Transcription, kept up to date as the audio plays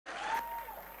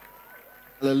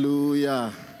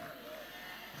Hallelujah.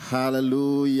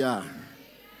 Hallelujah.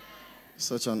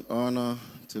 Such an honor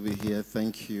to be here.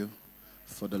 Thank you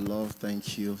for the love.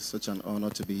 Thank you. Such an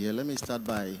honor to be here. Let me start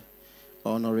by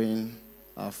honoring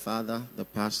our father, the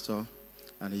pastor,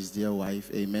 and his dear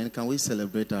wife. Amen. Can we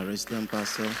celebrate our resident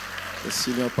pastor, the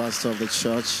senior pastor of the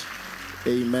church?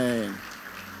 Amen.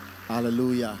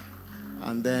 Hallelujah.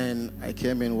 And then I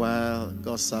came in while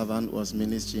God's servant was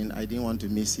ministering. I didn't want to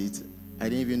miss it. I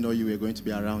didn't even know you were going to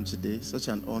be around today. Such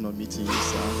an honor meeting you,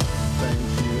 sir. Thank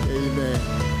you. Amen.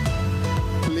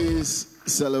 Please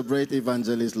celebrate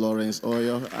Evangelist Lawrence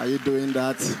Oyo. Are you doing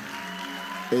that?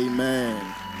 Amen.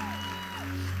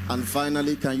 And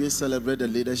finally, can you celebrate the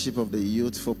leadership of the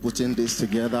youth for putting this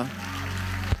together?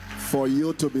 For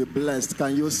you to be blessed.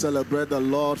 Can you celebrate the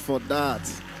Lord for that?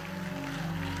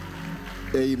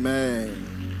 Amen.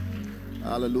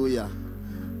 Hallelujah.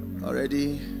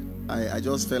 Already, I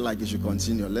just felt like you should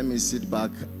continue. Let me sit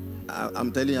back. I'm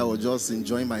telling you, I was just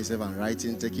enjoying myself and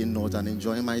writing, taking notes and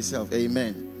enjoying myself.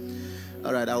 Amen.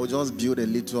 All right, I will just build a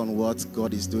little on what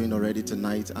God is doing already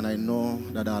tonight. And I know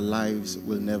that our lives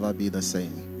will never be the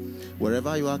same.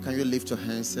 Wherever you are, can you lift your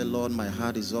hands? Say, Lord, my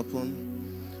heart is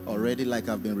open. Already like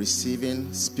I've been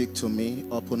receiving, speak to me.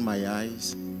 Open my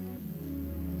eyes.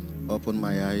 Open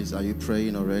my eyes. Are you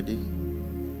praying already?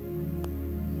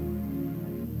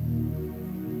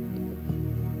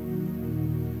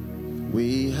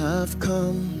 We have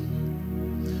come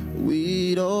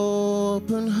with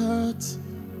open hearts.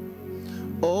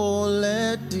 Oh,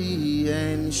 let the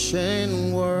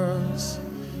ancient words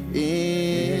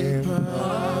impart.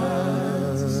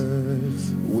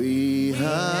 We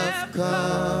have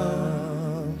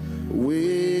come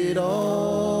with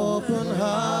open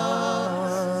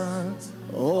hearts.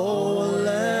 Oh,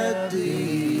 let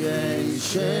the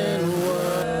ancient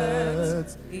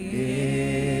words impart.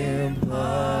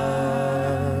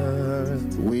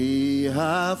 We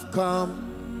have come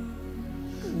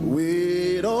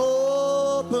with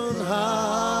open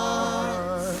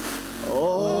hearts.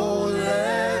 Oh,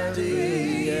 let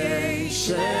the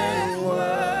ancient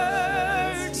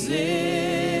words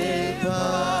impart.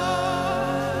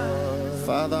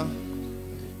 Father,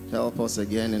 help us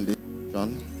again in this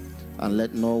vision, and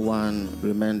let no one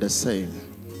remain the same.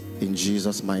 In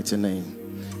Jesus' mighty name.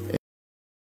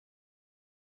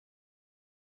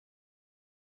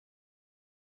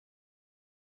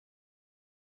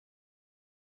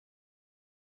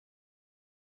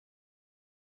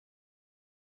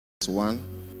 One,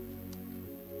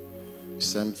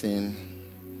 same thing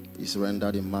is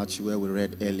rendered in Matthew where we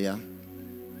read earlier.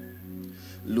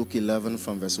 Luke 11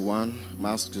 from verse 1. I'm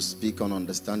asked to speak on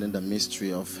understanding the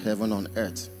mystery of heaven on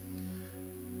earth.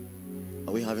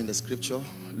 Are we having the scripture?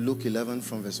 Luke 11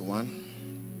 from verse 1.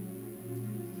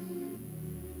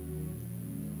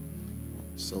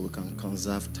 So we can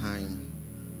conserve time.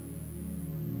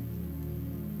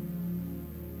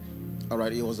 All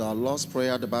right, it was our Lord's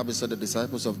Prayer. The Bible said the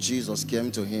disciples of Jesus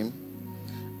came to him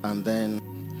and then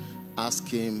asked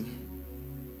him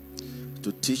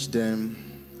to teach them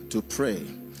to pray,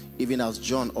 even as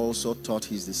John also taught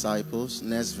his disciples.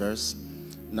 Next verse.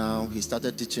 Now he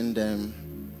started teaching them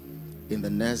in the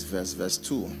next verse, verse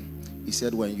 2. He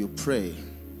said, when you pray,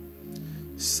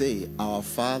 say, Our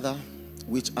Father,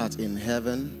 which art in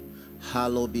heaven,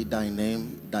 hallowed be thy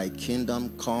name, thy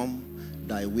kingdom come,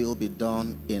 thy will be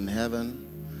done in heaven.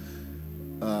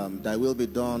 Thy will be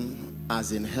done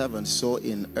as in heaven, so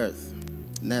in earth.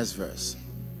 Next verse.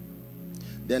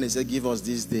 Then he said, give us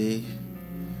this day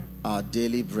our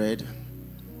daily bread.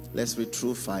 Let's read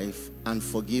through 5. And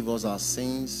forgive us our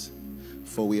sins,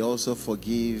 for we also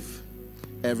forgive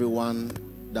everyone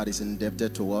that is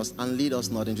indebted to us. And lead us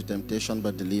not into temptation,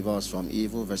 but deliver us from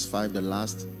evil. Verse 5, the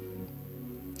last.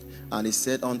 And he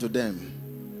said unto them,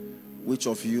 which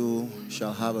of you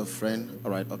shall have a friend?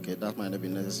 All right, okay, that might not be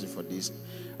necessary for this.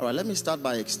 All right, let me start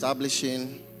by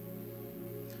establishing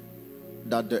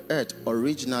that the earth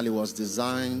originally was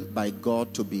designed by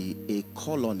God to be a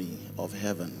colony of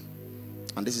heaven.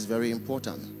 And this is very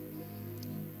important.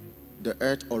 The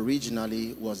earth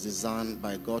originally was designed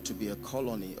by God to be a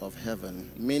colony of heaven,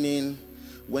 meaning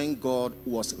when God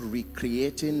was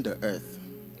recreating the earth,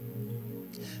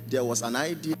 there was an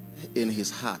idea in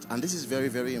his heart, and this is very,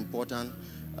 very important.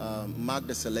 Mark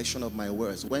the selection of my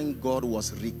words. When God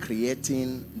was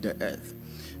recreating the earth,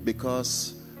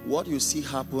 because what you see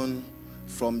happen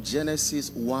from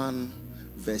Genesis 1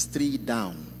 verse 3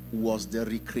 down was the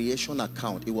recreation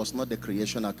account. It was not the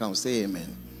creation account. Say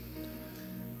amen.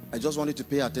 I just want you to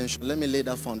pay attention. Let me lay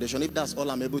that foundation. If that's all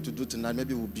I'm able to do tonight,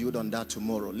 maybe we'll build on that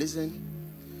tomorrow. Listen,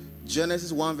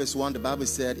 Genesis 1 verse 1, the Bible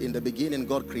said, in the beginning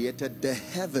God created the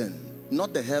heaven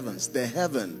not the heavens, the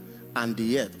heaven and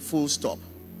the earth, full stop.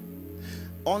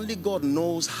 Only God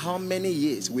knows how many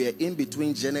years we are in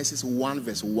between Genesis 1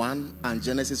 verse 1 and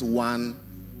Genesis 1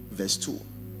 verse 2.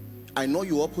 I know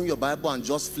you open your Bible and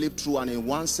just flip through, and in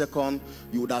 1 second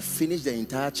you would have finished the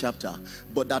entire chapter,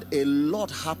 but that a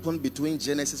lot happened between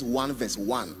Genesis 1 verse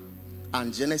 1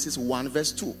 and Genesis 1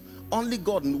 verse 2. Only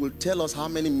God will tell us how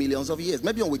many millions of years,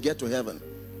 maybe when we get to heaven.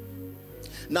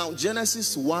 Now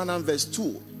Genesis 1 and verse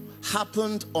 2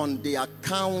 happened on the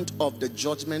account of the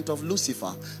judgment of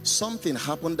Lucifer. Something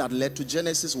happened that led to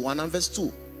Genesis 1 and verse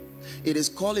 2. It is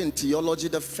called in theology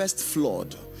the first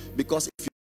flood, because if you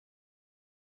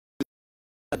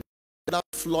that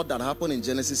flood that happened in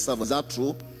Genesis 7, is that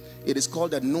true? It is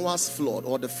called the Noah's flood,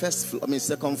 or the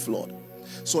second flood.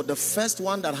 So the first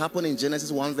one that happened in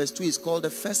Genesis 1 verse 2 is called the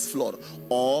first flood,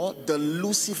 or the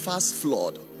Lucifer's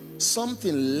flood.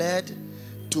 Something led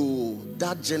to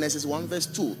that Genesis 1 verse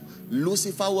 2.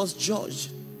 Lucifer was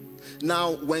judged.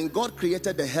 Now when God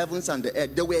created the heavens and the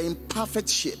earth, they were in perfect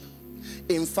shape.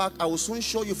 In fact, I will soon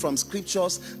show you from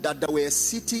scriptures that there were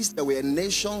cities, there were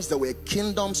nations, there were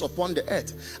kingdoms upon the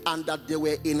earth, and that there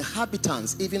were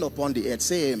inhabitants even upon the earth.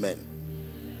 Say amen.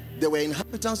 There were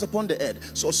inhabitants upon the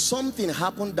earth. So something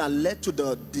happened that led to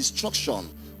the destruction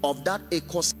of that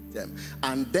ecosystem.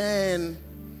 And then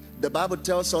the Bible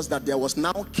tells us that there was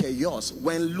now chaos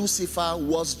when Lucifer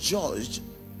was judged.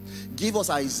 Give us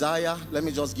Isaiah. Let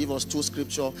me just give us two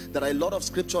scriptures. There are a lot of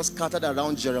scriptures scattered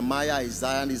around Jeremiah,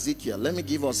 Isaiah, and Ezekiel. Let me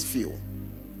give us few.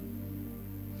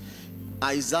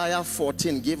 Isaiah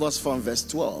 14, give us from verse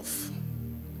 12.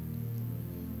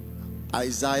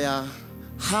 Isaiah,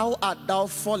 how art thou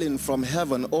fallen from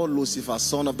heaven, O Lucifer,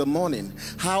 son of the morning?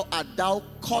 How art thou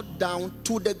cut down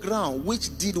to the ground,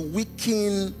 which did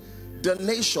weaken the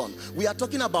nation? We are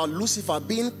talking about Lucifer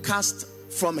being cast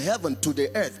from heaven to the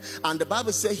earth, and the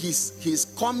Bible says he's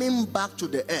coming back to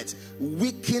the earth,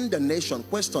 weaken the nation.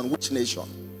 Question, which nation?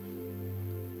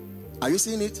 Are you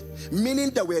seeing it? Meaning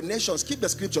there were nations, keep the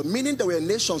scripture, meaning there were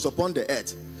nations upon the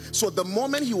earth. So the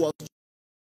moment he was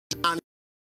on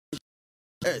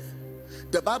earth,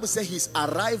 the Bible says his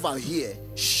arrival here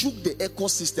shook the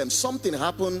ecosystem. Something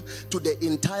happened to the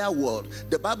entire world.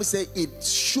 The Bible says it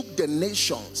shook the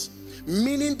nations,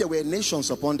 meaning there were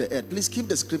nations upon the earth. Please keep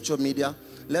the scripture, media.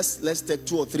 Let's take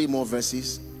 2 or 3 more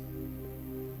verses.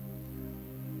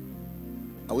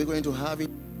 Are we going to have it?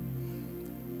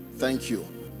 Thank you.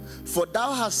 For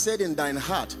thou hast said in thine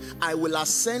heart, I will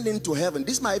ascend into heaven.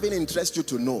 This might even interest you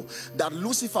to know that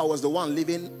Lucifer was the one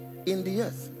living in the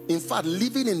earth. In fact,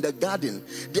 living in the garden.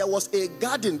 There was a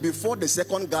garden before the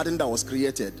second garden that was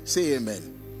created. Say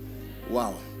amen.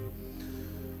 Wow.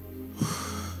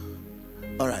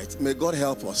 All right, may God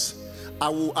help us. I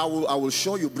will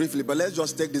show you briefly, but let's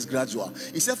just take this gradual.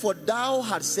 He said, for thou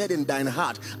hast said in thine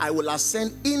heart, I will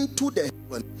ascend into the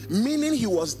heaven. Meaning he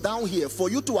was down here.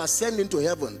 For you to ascend into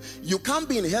heaven, you can't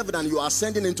be in heaven and you are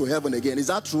ascending into heaven again. Is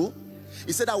that true?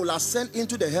 He said, I will ascend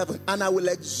into the heaven, and I will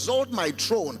exalt my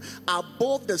throne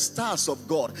above the stars of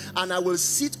God, and I will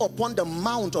sit upon the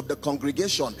mount of the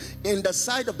congregation in the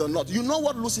side of the north. You know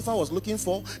what Lucifer was looking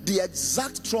for? The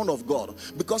exact throne of God,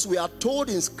 because we are told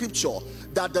in scripture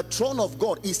that the throne of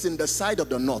God is in the side of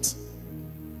the north.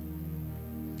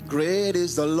 Great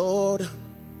is the Lord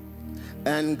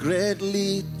and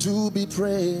greatly to be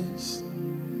praised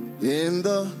in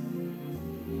the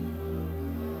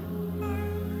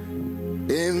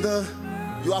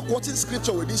you are quoting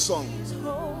scripture with this song.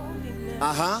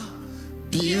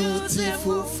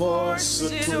 Beautiful for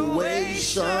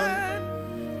situation,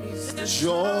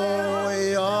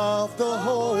 joy of the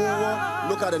whole world.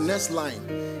 Look at the next line.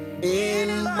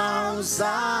 In Mount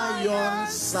Zion,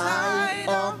 side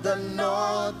of the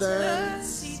northern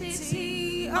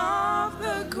city of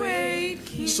the great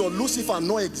King. So Lucifer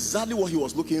knew exactly what he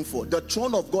was looking for. The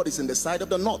throne of God is in the side of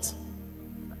the north.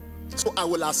 So I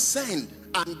will ascend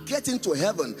and get into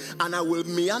heaven, and I will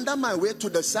meander my way to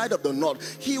the side of the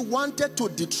north. He wanted to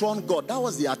dethrone God. That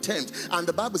was the attempt. And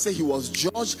the Bible says he was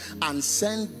judged and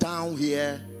sent down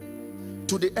here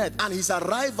to the earth. And his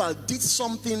arrival did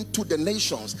something to the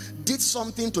nations, did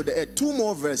something to the earth. 2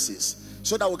 more verses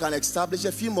so that we can establish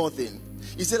a few more things.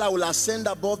 He said, I will ascend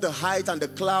above the height and the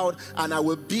cloud, and I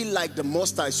will be like the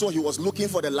Most High. So he was looking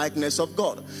for the likeness of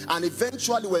God. And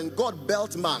eventually when God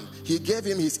built man, he gave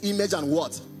him his image and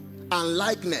what? And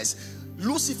likeness.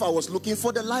 Lucifer was looking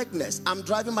for the likeness. I'm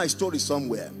driving my story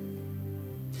somewhere.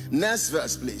 Next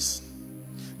verse, please.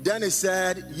 Then he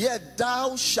said, yet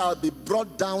thou shalt be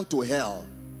brought down to hell,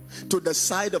 to the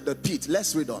side of the pit.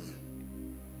 Let's read on.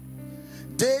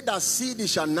 They that see thee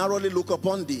shall narrowly look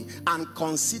upon thee, and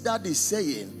consider thee,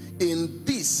 saying, in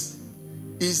this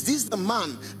Is this the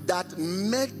man that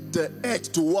made the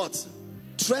earth to what?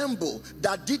 Tremble.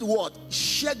 That did what?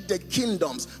 Shake the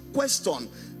kingdoms. Question: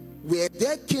 were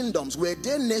there kingdoms, were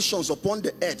there nations upon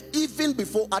the earth even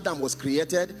before Adam was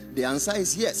created? The answer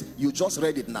is yes. You just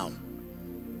read it now.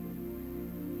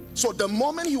 So the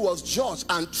moment he was judged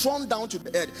and thrown down to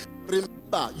the earth,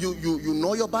 remember, you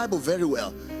know your Bible very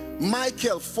well.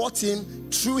 Michael fought him,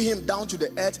 threw him down to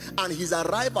the earth, and his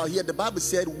arrival here, the Bible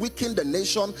said, weakened the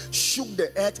nation, shook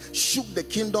the earth, shook the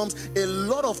kingdoms. A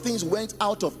lot of things went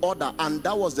out of order, and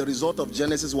that was the result of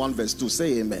Genesis 1 verse 2.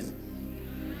 Say amen.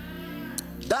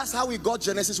 That's how we got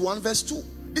Genesis 1 verse 2.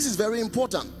 This is very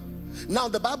important. Now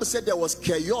the Bible said there was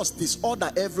chaos,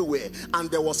 disorder everywhere,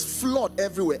 and there was flood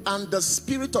everywhere, and the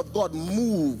Spirit of God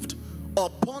moved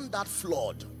upon that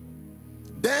flood.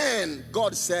 Then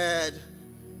God said,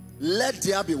 let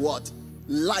there be what?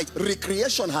 Light.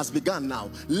 Recreation has begun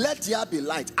now. Let there be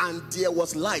light, and there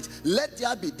was light. Let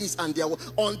there be this, and there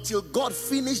was, until God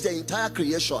finished the entire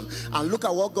creation. And look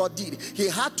at what God did. He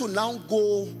had to now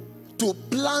go to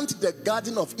plant the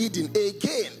Garden of Eden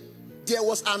again. There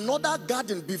was another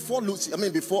garden before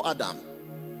before Adam.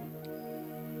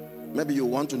 Maybe you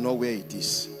want to know where it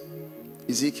is.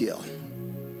 Ezekiel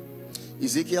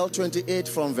 28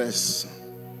 from verse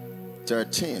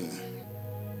 13.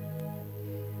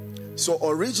 So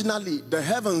originally the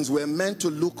heavens were meant to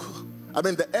look,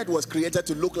 the earth was created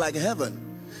to look like heaven.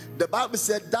 The Bible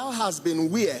said, thou hast been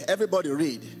where? Everybody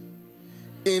read.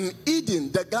 In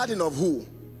Eden, the garden of who?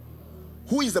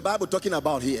 Who is the Bible talking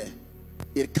about here?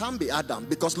 It can't be Adam,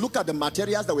 because look at the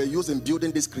materials that were used in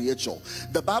building this creature.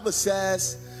 The Bible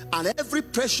says, and every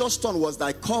precious stone was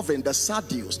thy covering, the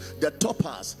sardius, the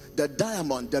topaz, the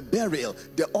diamond, the beryl,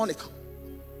 the onyx.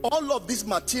 All of these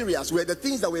materials were the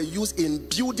things that were used in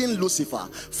building Lucifer.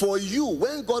 For you,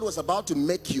 when God was about to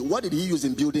make you, what did he use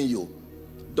in building you?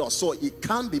 So it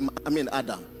can't be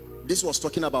Adam. This was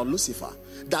talking about Lucifer,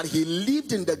 that he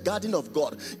lived in the garden of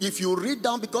God. If you read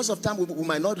down, because of time we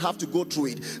might not have to go through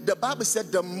it. The Bible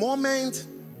said the moment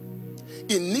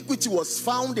iniquity was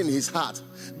found in his heart,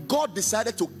 God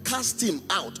decided to cast him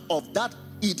out of that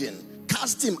Eden,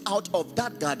 cast him out of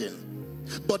that garden.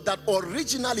 But that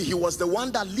originally he was the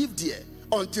one that lived here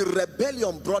until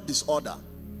rebellion brought disorder.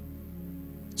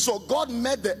 So God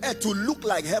made the earth to look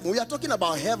like heaven. We are talking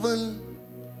about heaven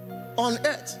on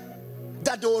earth.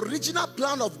 That the original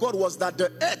plan of God was that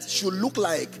the earth should look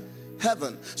like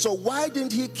heaven. So why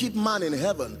didn't he keep man in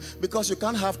heaven? Because you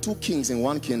can't have two kings in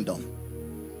one kingdom.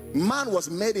 Man was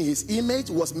made in his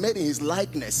image, was made in his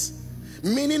likeness,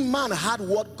 meaning man had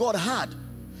what God had.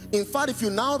 In fact, if you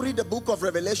now read the book of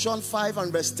Revelation 5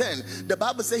 and verse 10, the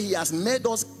Bible says he has made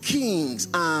us kings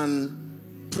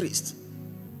and priests.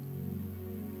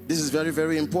 This is very,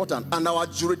 very important. And our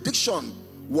jurisdiction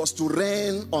was to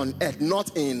reign on earth,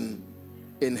 not in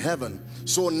heaven.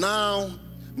 So now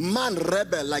man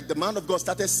rebelled, like the man of God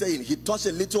started saying. He touched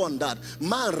a little on that.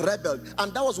 Man rebelled,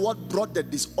 and that was what brought the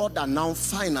disorder now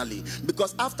finally.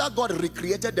 Because after God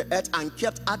recreated the earth and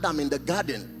kept Adam in the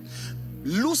garden,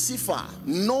 Lucifer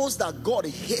knows that God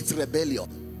hates rebellion,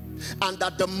 and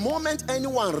that the moment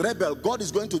anyone rebels, God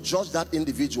is going to judge that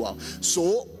individual.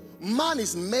 So man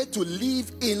is made to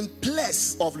live in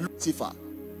place of Lucifer.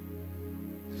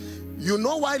 You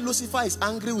know why Lucifer is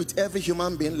angry with every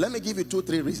human being? Let me give you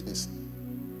 2-3 reasons.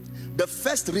 The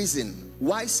first reason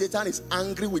why Satan is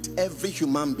angry with every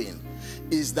human being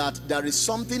is that there is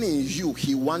something in you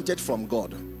he wanted from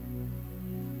God.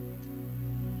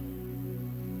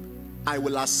 I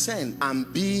will ascend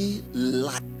and be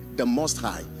like the Most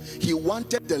High. He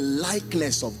wanted the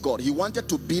likeness of God. He wanted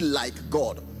to be like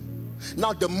God.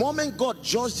 Now the moment God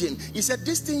judged him, he said,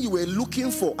 this thing you were looking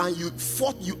for and you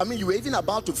fought, you were even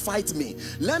about to fight me.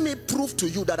 Let me prove to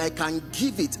you that I can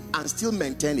give it and still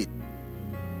maintain it.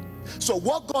 So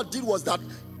what God did was that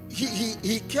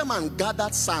he came and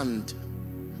gathered sand.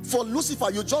 For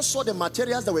Lucifer, you just saw the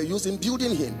materials that were used in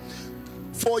building him.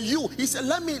 For you, he said,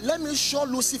 let me show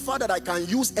Lucifer that I can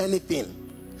use anything.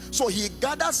 So he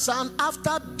gathered sand.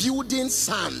 After building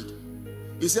sand,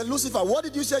 he said, Lucifer, what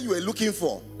did you say you were looking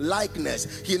for?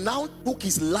 Likeness. He now took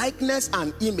his likeness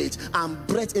and image and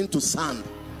breathed into sand.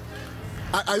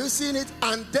 Are you seeing it?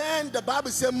 And then the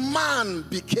Bible says man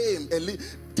became a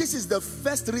This is the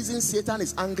first reason Satan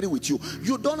is angry with you.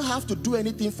 You don't have to do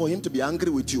anything for him to be angry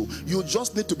with you. You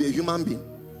just need to be a human being.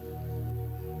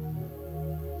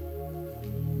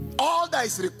 All that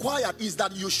is required is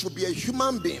that you should be a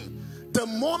human being. The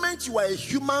moment you are a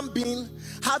human being,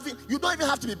 you don't even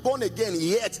have to be born again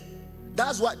yet.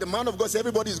 That's why the man of God says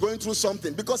everybody is going through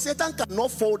something, because Satan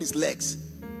cannot fold his legs.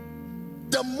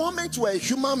 The moment you are a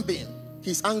human being,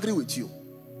 he's angry with you.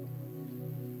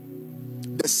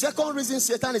 The second reason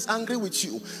Satan is angry with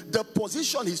you, the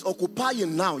position he's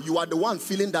occupying now, you are the one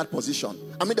feeling that position.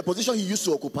 I mean, the position he used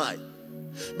to occupy.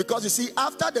 Because you see,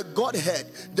 after the Godhead,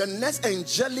 the next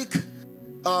angelic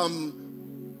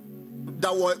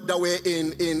that were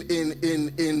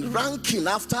in ranking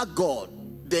after God,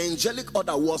 the angelic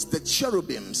order was the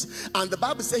cherubims. And the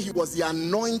Bible says he was the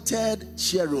anointed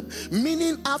cherub,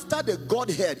 meaning after the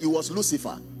Godhead, he was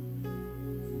Lucifer.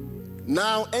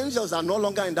 Now angels are no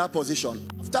longer in that position.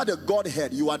 After the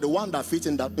Godhead, you are the one that fits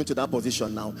into that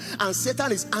position now. And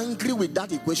Satan is angry with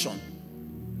that equation.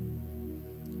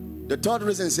 The third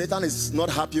reason Satan is not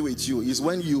happy with you is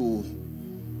when you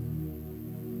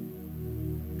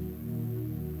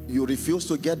refuse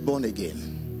to get born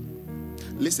again.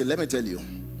 Listen, let me tell you.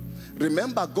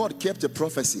 Remember, God kept a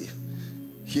prophecy.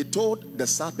 He told the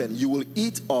serpent, you will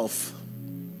eat of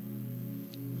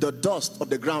the dust of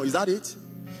the ground. Is that it?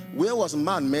 Where was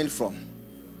man made from?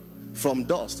 From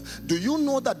dust. Do you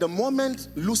know that the moment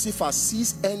Lucifer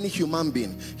sees any human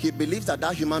being, he believes that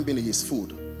that human being is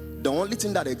food? The only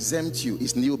thing that exempts you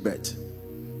is new birth.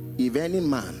 If any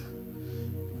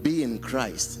man be in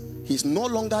Christ, he's no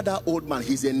longer that old man,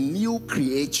 he's a new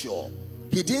creature.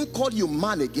 He didn't call you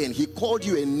man again, he called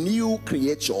you a new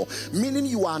creature, meaning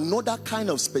you are another kind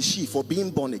of species for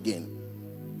being born again.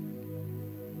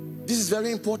 This is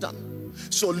very important.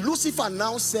 So Lucifer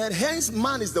now said, hence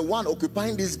man is the one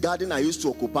occupying this garden I used to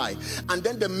occupy, and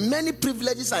then the many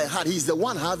privileges I had, he's the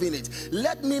one having it.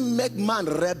 Let me make man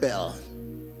rebel.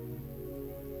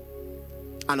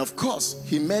 And of course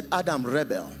he made Adam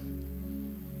rebel.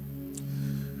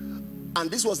 And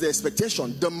this was the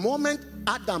expectation. The moment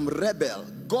Adam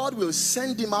rebelled, God will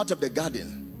send him out of the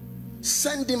garden,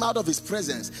 send him out of his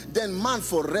presence. Then man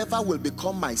forever will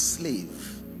become my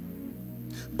slave.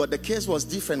 But the case was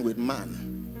different with man.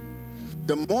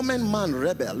 The moment man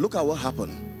rebelled, look at what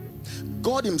happened.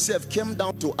 God himself came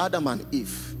down to Adam and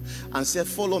Eve and said,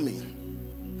 follow me.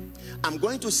 I'm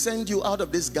going to send you out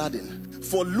of this garden.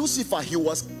 For Lucifer, he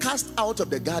was cast out of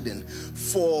the garden.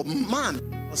 For man,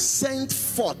 he was sent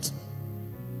forth.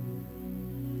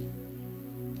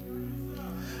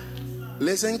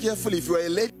 Listen carefully. If you are a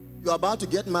lady, you are about to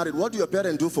get married, what do your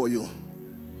parents do for you?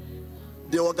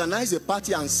 They organize a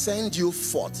party and send you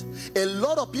forth. A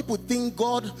lot of people think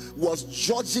God was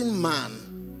judging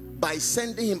man by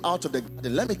sending him out of the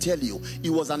garden. Let me tell you, it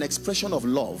was an expression of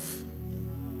love.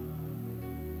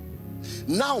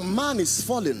 Now man is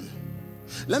fallen.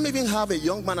 Let me even have a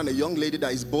young man and a young lady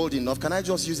that is bold enough. Can I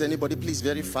just use anybody, please,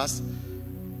 very fast?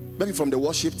 Maybe from the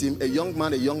worship team, a young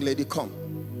man, a young lady, come.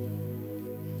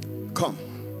 Come.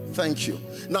 Thank you.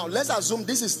 Now let's assume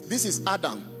this is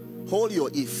Adam. Hold your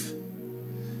Eve.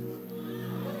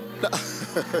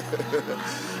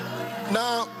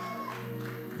 Now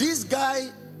this guy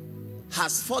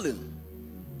has fallen,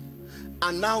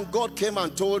 and now God came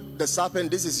and told the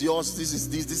serpent, this is yours, this is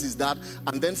this is that.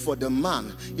 And then for the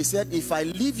man, he said, if I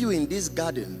leave you in this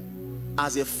garden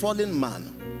as a fallen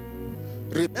man,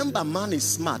 remember, man is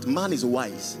smart, man is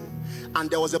wise, and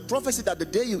there was a prophecy that the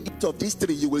day you eat of this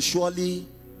tree, you will surely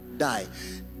die.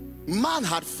 Man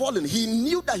had fallen. He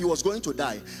knew that he was going to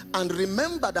die. And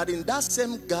remember that in that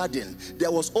same garden,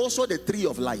 there was also the tree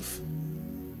of life.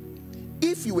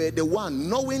 If you were the one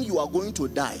knowing you are going to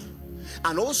die,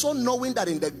 and also knowing that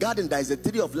in the garden there is a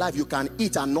tree of life you can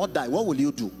eat and not die, what will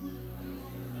you do?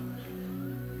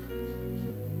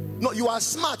 No, you are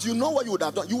smart. You know what you would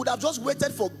have done. You would have just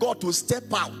waited for God to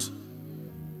step out.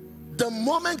 The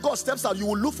moment God steps out, you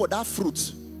will look for that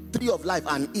fruit, tree of life,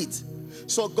 and eat.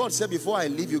 So God said, before I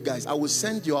leave you guys, I will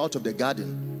send you out of the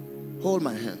garden. Hold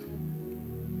my hand.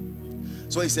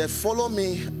 So he said, follow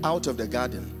me out of the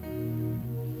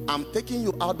garden. I'm taking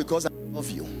you out because I love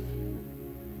you.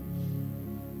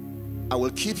 I will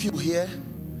keep you here.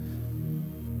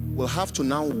 We'll have to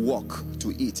now walk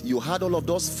to eat. You had all of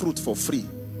those fruit for free.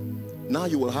 Now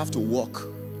you will have to walk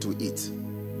to eat.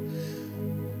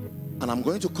 And I'm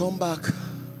going to come back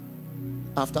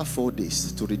after 4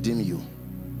 days to redeem you.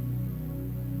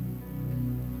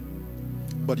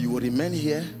 But you will remain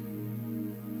here.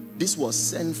 This was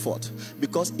sent forth.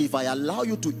 Because if I allow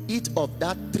you to eat of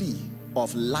that tree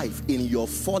of life in your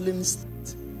fallen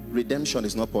state, redemption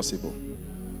is not possible.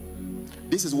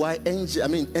 This is why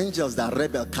angels that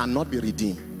rebel cannot be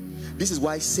redeemed. This is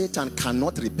why Satan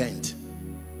cannot repent.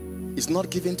 It's not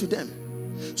given to them.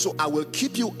 So I will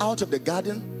keep you out of the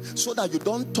garden so that you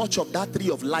don't touch of that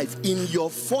tree of life in your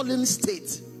fallen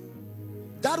state.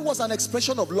 That was an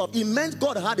expression of love. It meant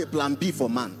God had a plan B for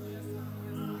man.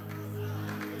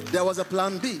 There was a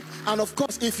plan B. And of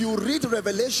course, if you read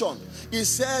Revelation, it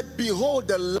said, behold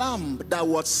the lamb that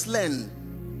was slain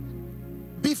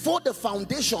before the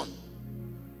foundation.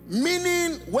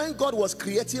 Meaning, when God was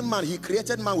creating man, he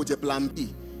created man with a plan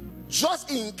B. Just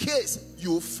in case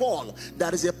you fall,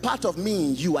 there is a part of me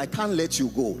in you. I can't let you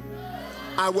go.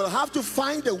 I will have to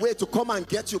find a way to come and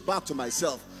get you back to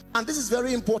myself. And this is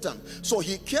very important. So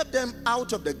he kept them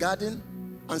out of the garden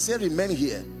and said, remain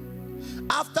here.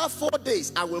 After 4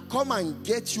 days, I will come and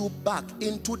get you back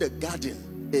into the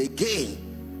garden again.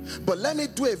 But let me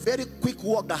do a very quick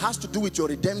work that has to do with your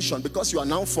redemption, because you are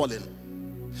now fallen.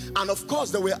 And of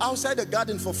course, they were outside the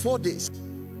garden for 4 days.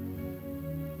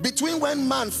 Between when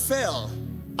man fell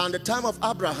and the time of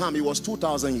Abraham, it was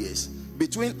 2,000 years.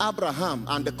 Between Abraham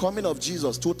and the coming of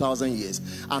Jesus, 2,000 years.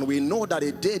 And we know that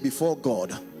a day before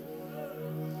God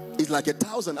is like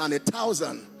 1,000, and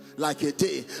 1,000 like a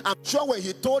day. I'm sure when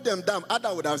he told them that,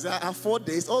 Adam would have said, 4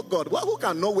 days, oh God, well, who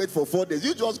cannot wait for 4 days?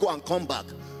 You just go and come back.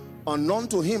 Unknown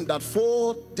to him that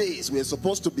 4 days were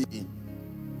supposed to be.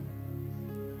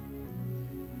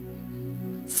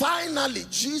 Finally,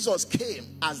 Jesus came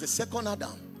as the second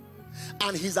Adam,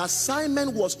 and his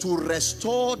assignment was to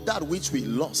restore that which we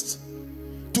lost,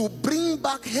 to bring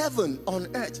back heaven on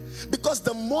earth. Because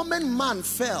the moment man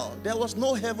fell, there was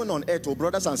no heaven on earth, oh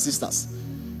brothers and sisters.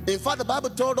 In fact, the Bible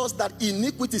told us that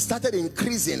iniquity started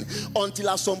increasing until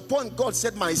at some point God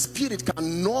said, my spirit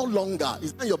can no longer.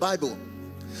 Is that in your Bible?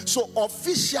 So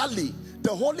officially, the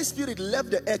Holy Spirit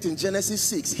left the earth in Genesis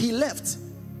 6. He left.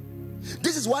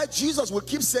 This is why Jesus will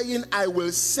keep saying, I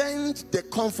will send the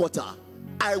Comforter.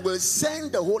 I will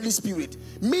send the Holy Spirit.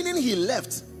 Meaning he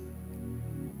left.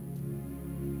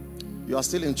 You are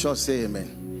still in church, say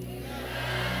amen.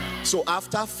 So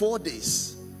after 4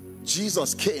 days,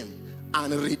 Jesus came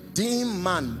and redeemed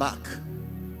man back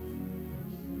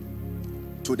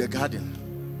to the garden.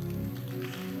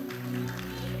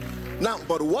 Now,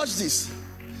 but watch this.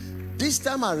 This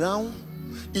time around,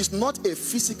 it's not a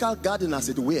physical garden as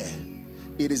it were.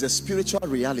 It is a spiritual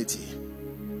reality.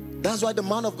 That's why the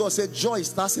man of God said joy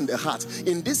starts in the heart.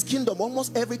 In this kingdom,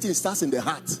 almost everything starts in the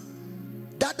heart.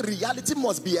 That reality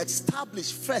must be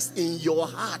established first in your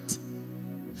heart.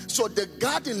 So the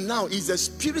garden now is a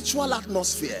spiritual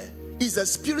atmosphere, is a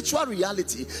spiritual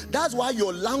reality. That's why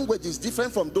your language is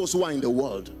different from those who are in the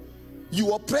world.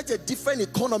 You operate a different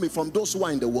economy from those who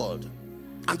are in the world.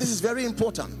 And this is very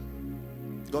important.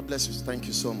 God bless you. Thank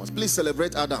you so much. Please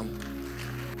celebrate Adam.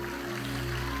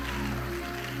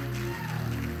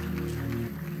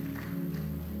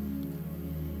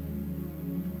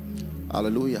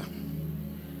 Hallelujah.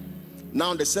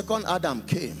 Now the second Adam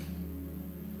came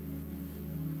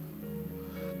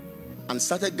and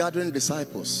started gathering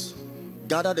disciples.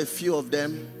 Gathered a few of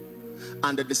them,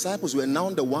 and the disciples were now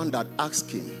the one that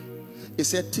asked him. He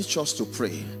said, teach us to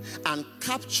pray. And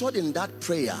captured in that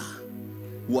prayer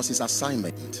was his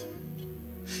assignment.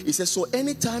 He says, so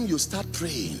anytime you start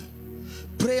praying,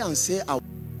 pray and say, our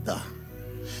Father,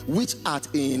 which art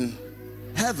in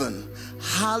heaven,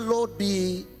 hallowed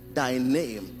be thy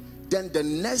name. Then the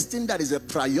next thing that is a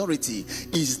priority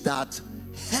is that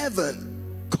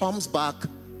heaven comes back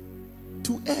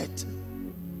to earth.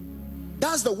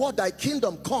 That's the word, thy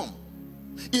kingdom come.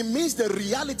 It means the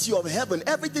reality of heaven.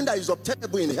 Everything that is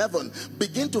obtainable in heaven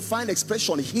begin to find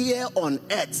expression here on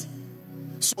earth.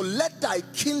 So let thy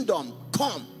kingdom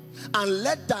come and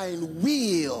let thine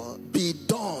will be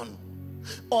done.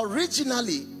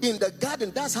 Originally in the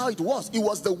garden, that's how it was. It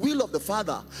was the will of the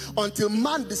Father until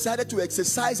man decided to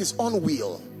exercise his own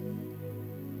will.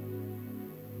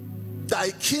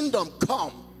 Thy kingdom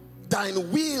come, thine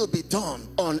will be done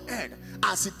on earth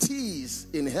as it is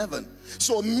in heaven.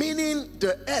 So meaning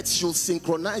the earth should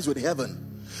synchronize with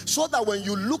heaven, so that when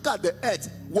you look at the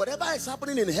earth, whatever is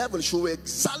happening in heaven should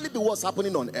exactly be what's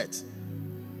happening on earth.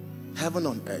 Heaven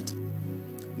on earth.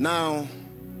 Now,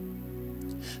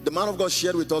 the man of God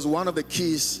shared with us one of the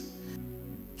keys,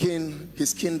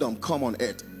 his kingdom come on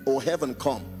earth, or heaven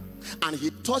come. And he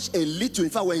touched a little.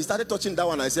 In fact, when he started touching that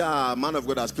one, I said, man of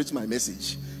God has preached my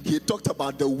message. He talked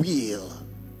about the will.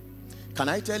 Can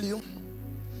I tell you,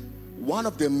 one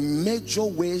of the major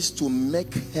ways to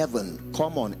make heaven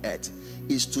come on earth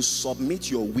is to submit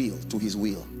your will to his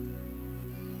will.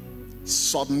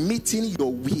 Submitting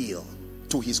your will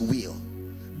to his will.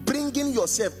 Bringing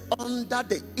yourself under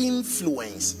the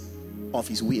influence of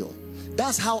his will.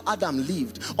 That's how Adam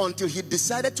lived until he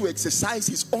decided to exercise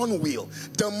his own will.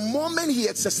 The moment he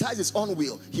exercised his own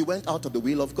will, he went out of the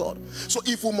will of God. So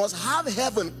if we must have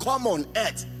heaven come on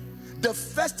earth, the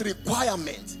first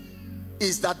requirement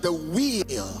is that the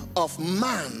will of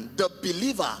man, the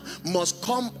believer, must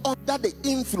come under the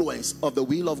influence of the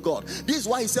will of God. This is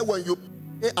why he said, when you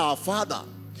pray our Father,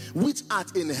 which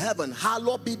art in heaven,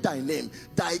 hallowed be thy name.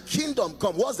 Thy kingdom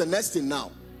come. What's the next thing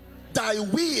now? Thy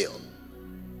will,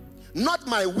 not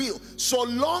my will. So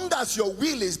long as your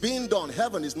will is being done,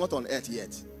 heaven is not on earth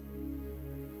yet.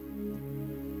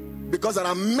 Because there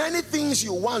are many things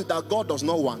you want that God does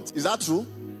not want. Is that true?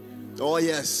 Oh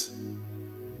yes.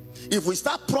 If we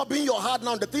start probing your heart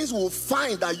now, the things we will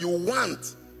find that you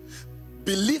want,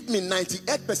 believe me,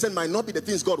 98% might not be the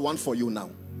things God wants for you now.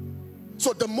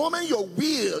 So the moment your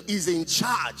will is in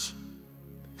charge,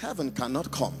 heaven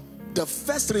cannot come. The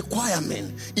first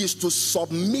requirement is to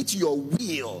submit your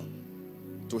will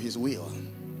to his will.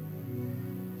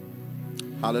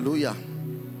 Hallelujah.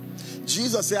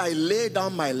 Jesus said, I lay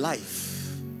down my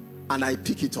life and I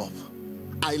pick it up.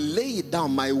 I lay it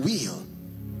down, my will,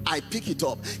 I pick it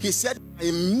up. He said,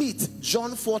 my meat,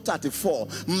 John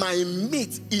 4:34, my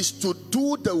meat is to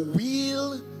do the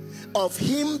will of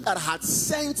him that had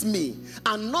sent me,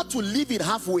 and not to leave it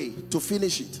halfway, to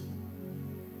finish it.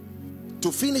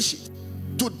 To finish it.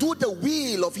 To do the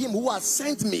will of him who has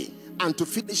sent me and to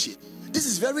finish it. This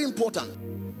is very important.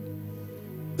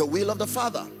 The will of the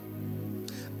Father.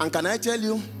 And can I tell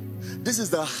you, this is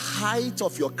the height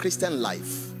of your Christian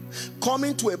life.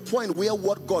 Coming to a point where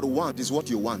what God wants is what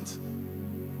you want.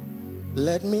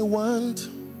 Let me want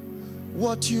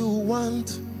what you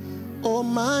want, oh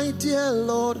my dear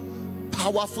Lord.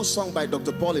 Powerful song by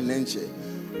Dr. Paul Inenche.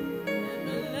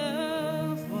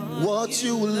 What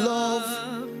you love,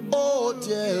 oh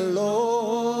dear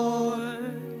Lord,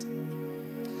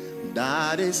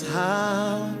 that is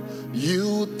how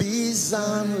you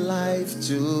design life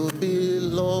to be,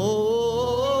 Lord.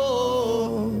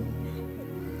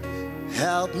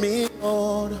 Help me,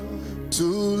 Lord, to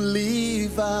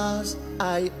live as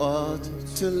I ought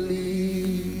to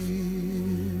live.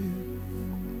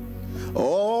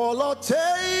 Oh Lord,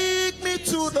 take me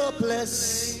to the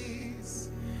place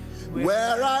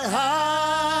where I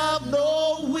have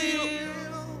no will,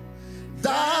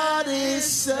 that is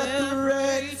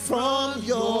separate from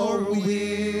your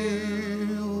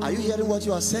will. Are you hearing what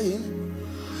you are saying?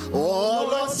 Oh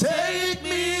Lord, take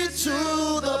me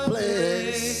to the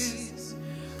place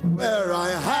where I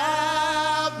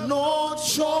have no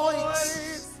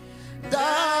choice,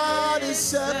 that is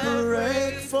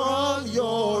separate from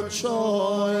your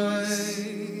choice.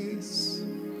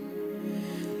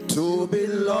 To be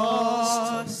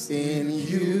lost in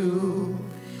you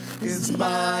is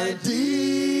my desire.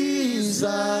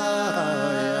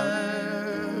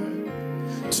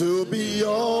 To be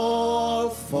all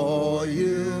for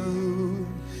you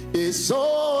is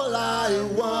all I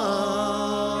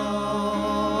want.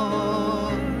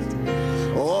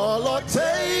 Oh Lord,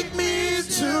 take me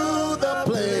to the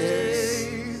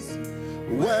place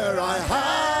where I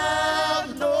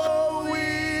have no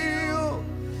will,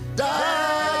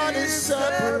 that is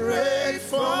separate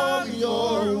from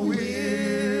your will.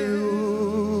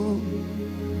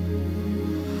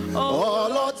 Oh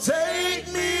Lord, take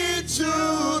me to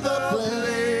the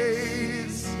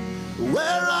place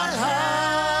where I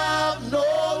have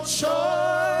no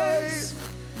choice,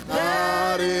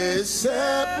 that is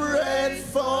separate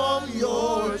from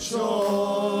your choice.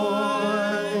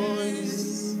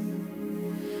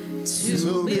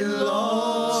 To be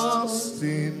lost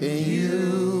in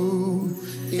you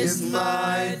is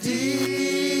my desire.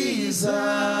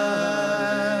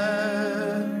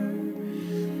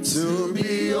 To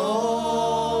be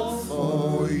all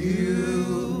for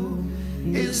you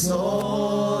is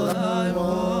all I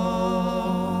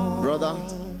want. Brother,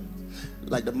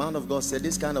 like the man of God said,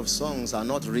 these kind of songs are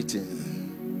not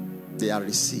written, they are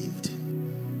received.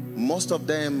 Most of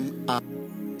them are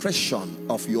expression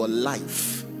of your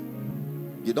life.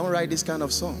 You don't write these kind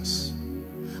of songs.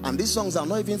 And these songs are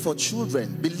not even for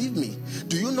children. Believe me.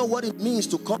 Do you know what it means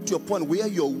to come to a point where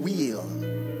your will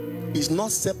is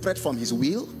not separate from his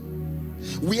will?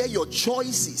 Where your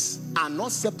choices are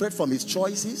not separate from his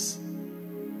choices?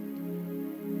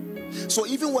 So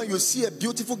even when you see a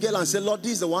beautiful girl and say, Lord,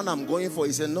 this is the one I'm going for,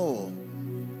 he said, no.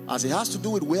 As it has to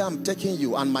do with where I'm taking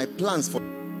you and my plans for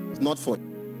not for you.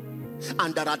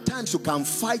 And there are times you can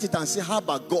fight it and say, how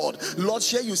about God? Lord,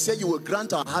 share you say you will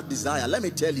grant our heart desire. Let me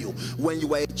tell you, when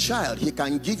you are a child, he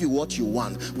can give you what you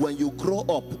want. When you grow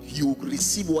up, you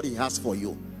receive what he has for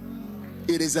you.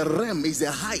 It is a realm, it's a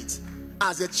height.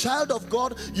 As a child of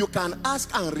God, you can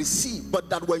ask and receive. But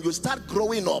that when you start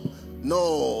growing up,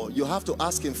 no, you have to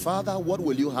ask him, Father, what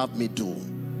will you have me do?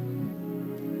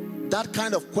 That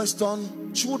kind of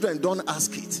question, children don't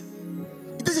ask it.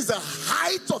 This is the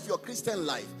height of your Christian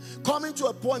life. Coming to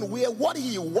a point where what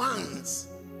he wants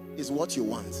is what you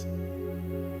want.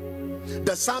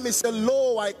 The psalmist said,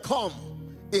 lo, I come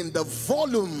in the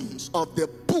volumes of the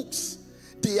books,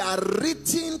 they are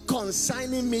written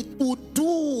concerning me to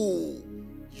do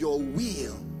your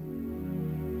will.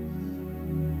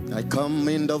 I come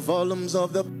in the volumes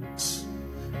of the books,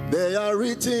 they are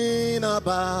written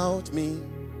about me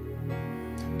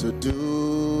to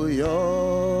do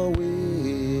your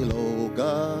will, oh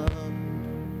God.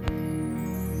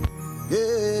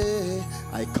 Yeah,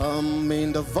 I come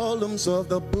in the volumes of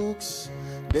the books,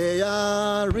 they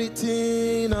are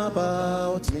written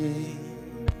about me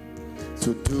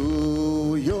to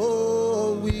do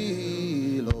your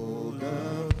will, oh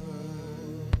God.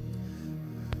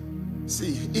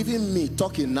 See, even me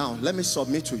talking now, let me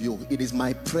submit to you. It is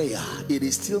my prayer, it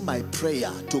is still my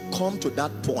prayer to come to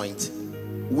that point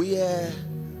where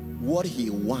what he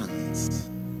wants,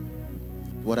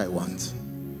 what I want.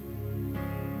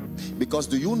 Because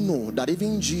do you know that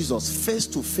even Jesus, face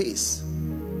to face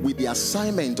with the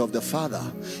assignment of the Father,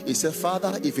 he said,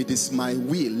 Father, if it is my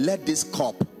will, let this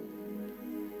cup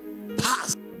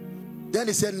pass. Then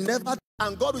he said, never.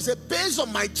 And God will say, based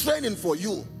on my training for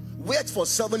you, wait for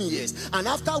 7 years. And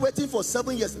after waiting for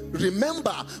 7 years,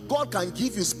 remember, God can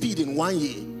give you speed in 1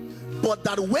 year. But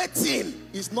that waiting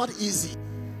is not easy.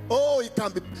 Oh, it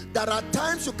can be. There are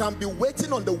times you can be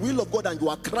waiting on the will of God and you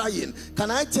are crying. Can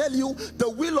I tell you, the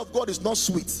will of God is not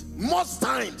sweet. Most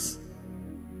times.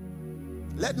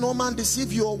 Let no man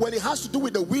deceive you. When it has to do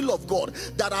with the will of God,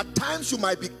 there are times you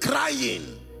might be crying,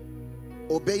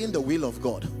 obeying the will of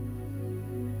God.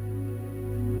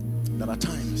 There are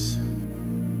times.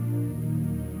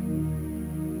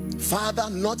 Father,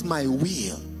 not my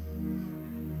will,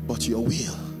 but your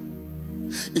will.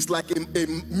 It's like a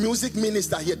music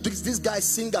minister here. This guy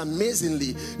sing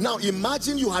amazingly. Now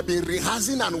imagine you have been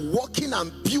rehearsing and working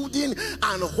and building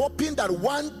and hoping that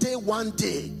one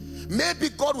day, maybe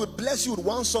God will bless you with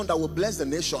one song that will bless the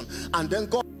nation. And then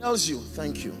God tells you,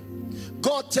 thank you.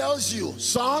 God tells you,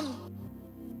 son,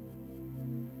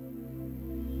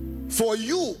 for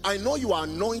you, I know you are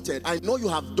anointed. I know you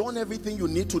have done everything you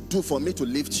need to do for me to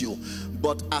lift you.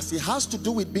 But as it has to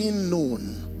do with being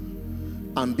known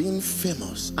and being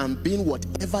famous and being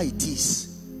whatever it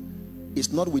is,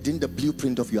 it's not within the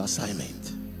blueprint of your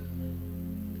assignment.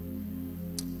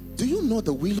 Do you know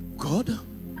the will of God?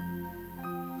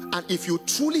 And if you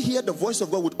truly hear the voice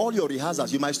of God with all your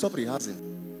rehearsals, you might stop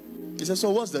rehearsing. He says, so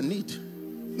what's the need?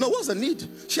 No, what's the need?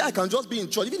 Sure, I can just be in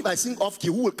church. Even if I sing off key,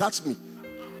 who will catch me?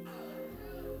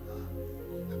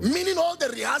 Meaning all the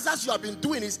rehearsals you have been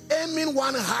doing is aiming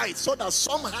one height so that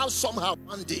somehow,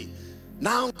 one day,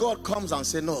 now God comes and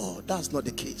says, no, that's not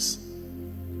the case.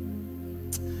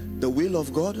 The will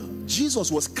of God.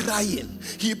 Jesus was crying.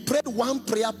 He prayed one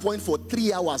prayer point for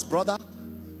 3 hours, brother.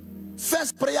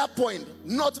 First prayer point,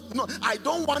 no, I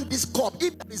don't want this cup.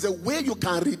 If there is a way you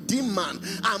can redeem man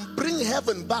and bring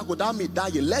heaven back without me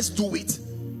dying, let's do it.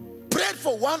 Prayed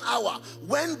for 1 hour,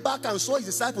 went back and saw his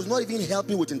disciples not even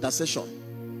helping with intercession.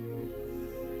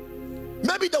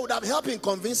 Maybe they would have helped in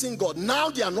convincing God. Now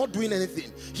they are not doing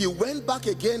anything. He went back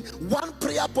again, one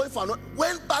prayer point for another,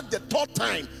 went back the third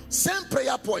time, same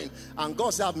prayer point, and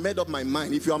God said, I've made up my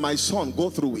mind. If you are my son,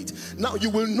 go through it. Now you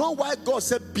will know why God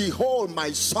said, behold my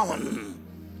son,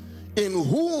 in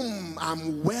whom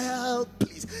I'm well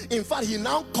pleased. In fact, he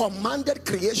now commanded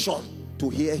creation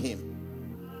to hear him.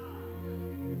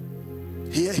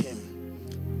 Hear him.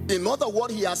 In other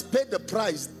words, he has paid the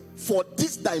price for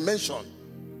this dimension.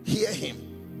 Hear him.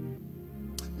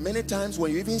 Many times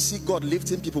when you even see God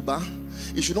lifting people back,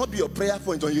 it should not be your prayer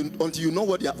point until you know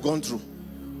what they have gone through.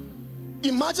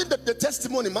 Imagine the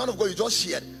testimony, man of God, you just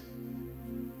shared.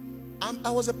 I'm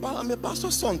a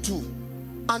pastor's son too.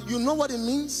 And you know what it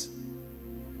means?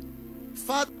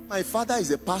 Father, my father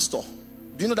is a pastor.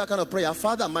 Do you know that kind of prayer?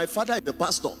 Father, my father is a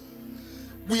pastor.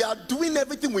 We are doing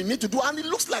everything we need to do, and it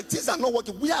looks like things are not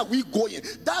working. Where are we going?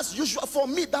 That's usual. For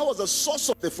me, that was the source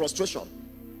of the frustration.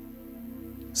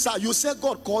 Sir, you said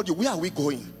God called you. Where are we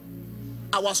going?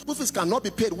 Our school fees cannot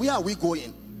be paid. Where are we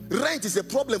going? Rent is a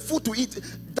problem. Food to eat.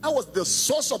 That was the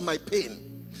source of my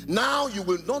pain. Now you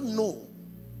will not know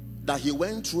that he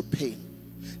went through pain.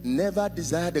 Never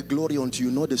desire the glory until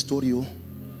you know the story.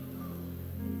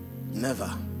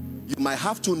 Never. You might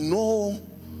have to know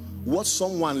what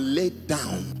someone laid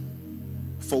down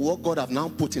for what God have now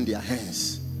put in their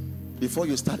hands before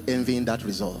you start envying that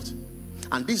result.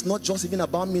 And this is not just even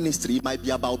about ministry, it might be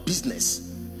about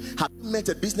business. Have you met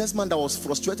a businessman that was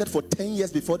frustrated for 10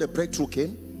 years before the breakthrough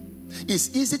came?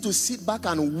 It's easy to sit back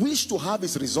and wish to have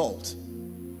his result.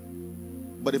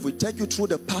 But if we take you through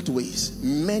the pathways,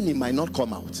 many might not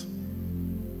come out.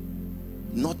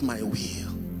 Not my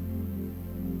will,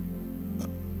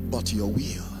 but your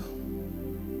will.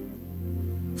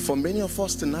 For many of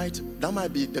us tonight, that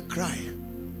might be the cry.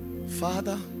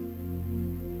 Father,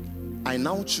 I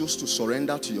now choose to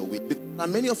surrender to your will.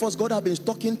 And many of us, God has been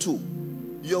talking to.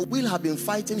 Your will has been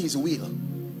fighting his will.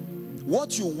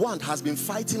 What you want has been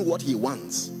fighting what he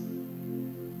wants.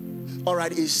 All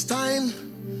right, it's time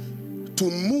to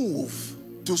move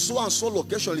to so and so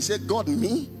location. He said, God,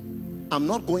 me, I'm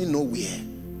not going nowhere.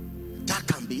 That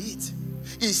can be it.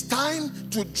 It's time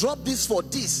to drop this for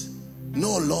this.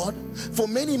 No, Lord. For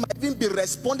many, might even be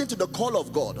responding to the call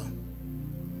of God.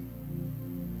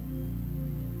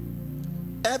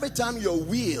 Every time your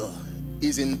will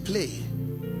is in play,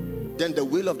 then the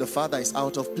will of the Father is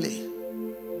out of play.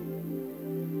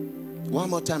 One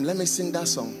more time, let me sing that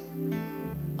song.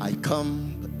 I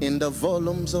come in the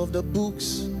volumes of the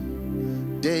books,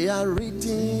 they are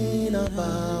written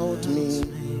about me,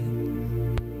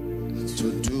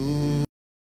 to do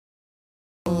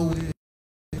your will,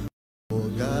 oh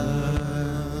God.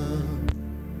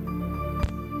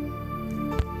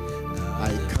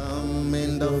 I come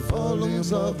in the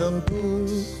volumes of the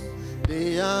books,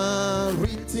 they are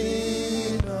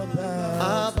written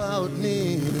about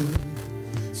me,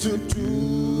 to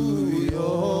do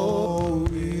your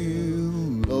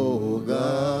will, oh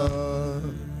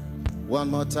God. One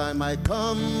more time, I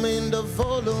come in the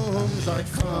volumes, I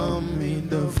come in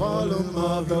the volume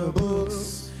of the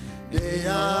books, they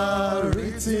are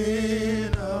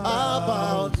written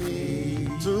about me,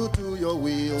 to do your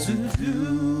will, to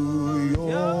do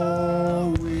your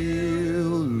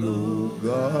will, oh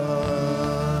God.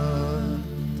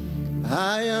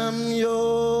 I am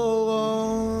your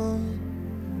own,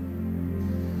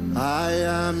 I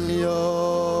am your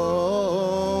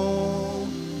own,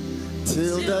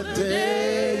 till the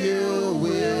day you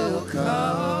will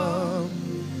come.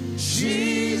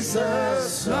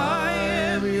 Jesus, I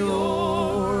am your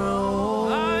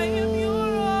own. I am your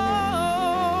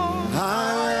own.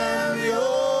 I am your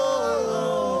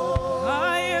own.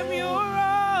 I am your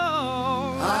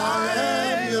own. I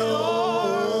am your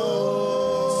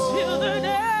own.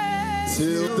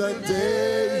 Till the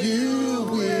day you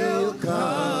will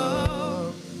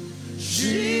come.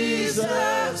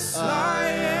 Jesus, I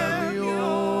am your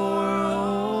own.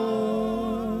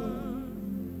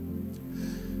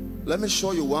 Let me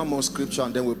show you one more scripture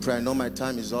and then we pray. I know my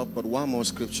time is up, but one more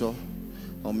scripture.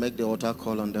 I'll make the altar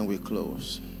call and then we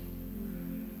close.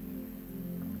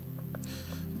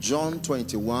 John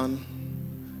 21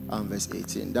 and verse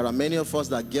 18. There are many of us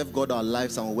that gave God our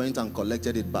lives and went and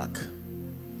collected it back,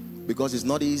 because it's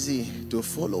not easy to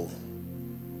follow.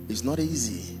 It's not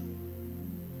easy.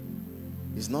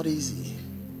 It's not easy.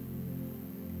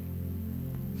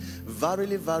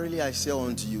 Verily, verily, I say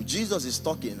unto you, Jesus is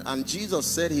talking, and Jesus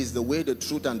said he's the way, the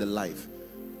truth, and the life.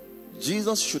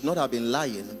 Jesus should not have been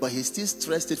lying, but he still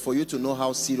stressed it for you to know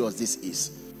how serious this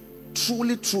is.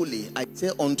 Truly, truly, I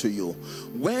say unto you,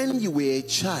 when you were a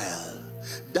child,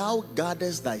 thou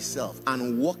guardest thyself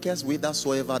and walkest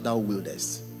whithersoever thou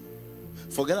wildest.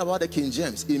 Forget about the King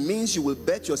James. It means you will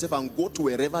bet yourself and go to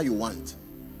wherever you want.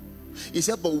 He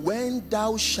said, but when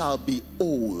thou shalt be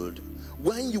old,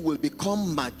 when you will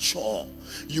become mature,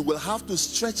 you will have to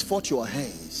stretch forth your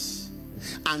hands,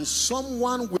 and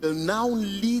someone will now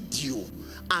lead you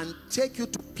and take you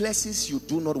to places you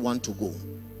do not want to go.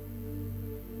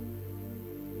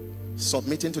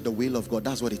 Submitting to the will of God,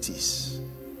 that's what it is.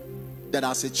 That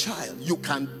as a child, you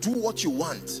can do what you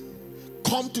want.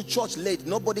 Come to church late,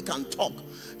 nobody can talk.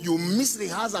 You miss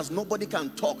rehearsals, nobody can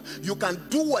talk. You can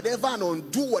do whatever and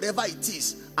undo whatever it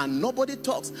is, and nobody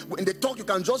talks. When they talk, you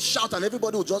can just shout and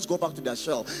everybody will just go back to their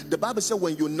shell. The Bible says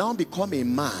when you now become a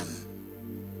man,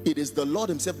 it is the Lord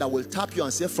himself that will tap you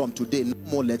and say, from today, no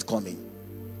more late coming.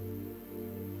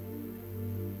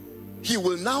 He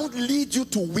will now lead you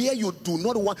to where you do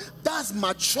not want. That's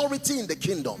maturity in the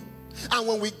kingdom. And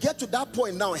when we get to that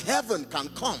point now, heaven can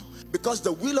come, because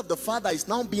the will of the Father is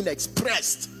now being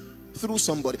expressed through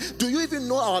somebody. Do you even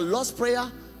know our Lord's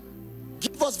Prayer?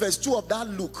 Give us verse 2 of that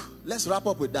Luke. Let's wrap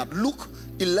up with that. Luke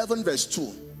 11 verse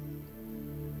 2.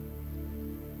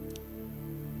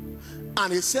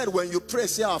 And he said, when you pray,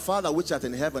 say, our Father which art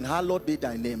in heaven, hallowed be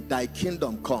thy name, thy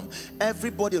kingdom come.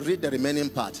 Everybody read the remaining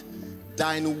part.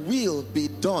 Thine will be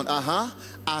done,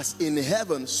 as in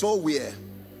heaven, so where?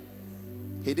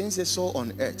 He didn't say so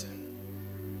on earth.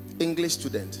 English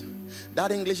student,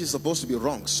 that English is supposed to be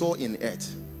wrong. So in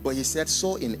earth. But he said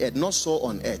so in earth, not so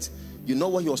on earth. You know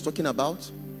what he was talking about?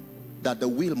 That the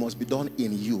will must be done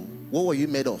in you. What were you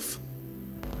made of?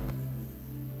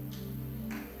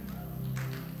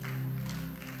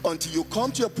 Until you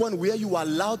come to a point where you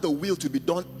allow the will to be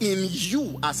done in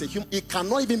you as a human. It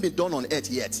cannot even be done on earth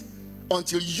yet.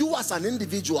 until you as an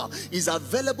individual is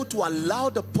available to allow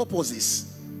the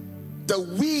purposes, the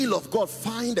will of God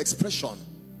find expression.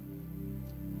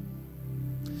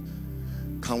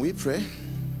 Can we pray?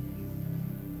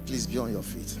 Please be on your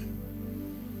feet.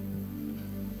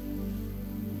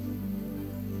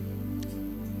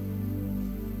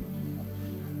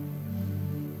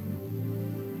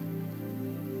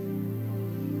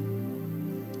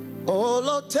 Oh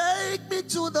Lord, take me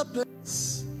to the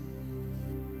place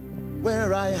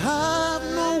where I have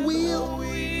no will,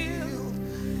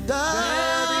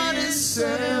 that is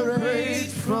separate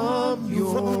from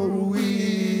your will.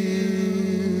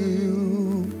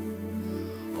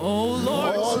 Oh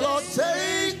Lord,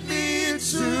 take me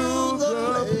to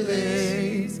the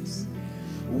place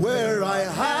where I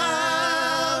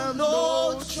have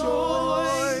no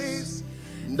choice,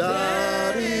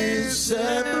 that is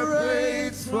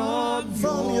separate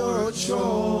from your choice.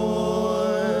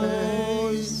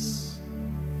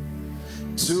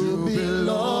 To be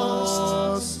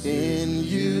lost in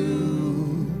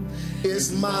you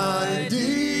is my desire.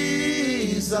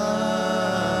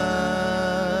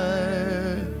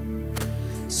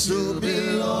 To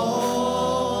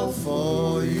belong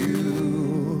for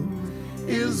you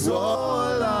is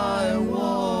all I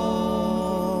want.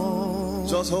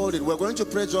 Just hold it. We're going to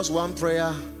pray just one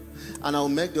prayer, and I'll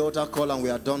make the altar call, and we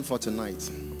are done for tonight.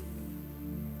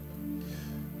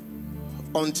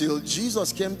 Until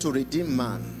Jesus came to redeem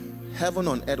man, heaven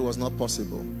on earth was not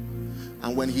possible.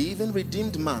 And when he even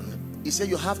redeemed man, he said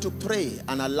you have to pray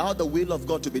and allow the will of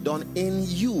God to be done in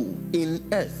you, in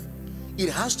earth. It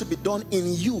has to be done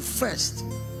in you first,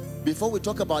 before we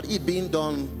talk about it being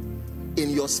done in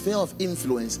your sphere of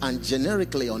influence and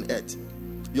generically on earth.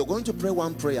 You're going to pray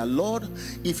one prayer. Lord,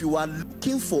 if you are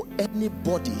looking for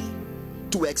anybody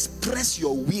to express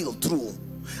your will through,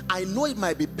 I know it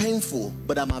might be painful,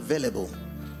 but I'm available.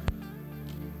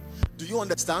 Do you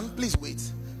understand? Please wait.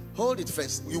 Hold it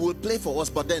first. You will play for us,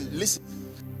 but then listen.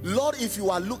 Lord, if you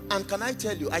are and can I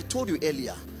tell you, I told you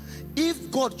earlier,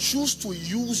 if God chooses to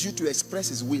use you to express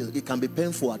his will, it can be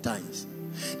painful at times.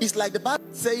 It's like the Bible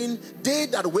saying, they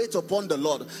that wait upon the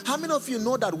Lord. How many of you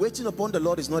know that waiting upon the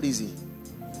Lord is not easy?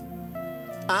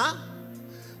 Huh?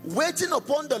 Waiting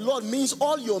upon the Lord means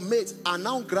all your mates are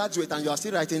now graduate and you are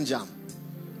still writing jam.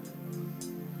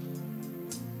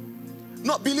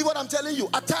 No, believe what I'm telling you.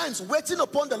 At times, waiting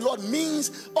upon the Lord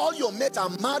means all your mates are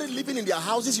married, living in their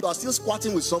houses, you are still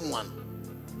squatting with someone.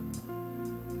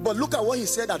 But look at what he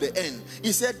said at the end.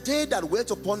 He said, they that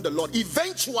wait upon the Lord,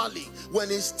 eventually,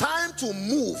 when it's time to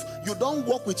move, you don't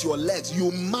walk with your legs, you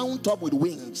mount up with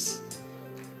wings.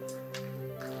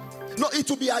 No, it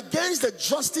will be against the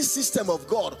justice system of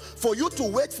God for you to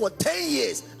wait for 10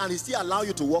 years and he still allow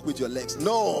you to walk with your legs.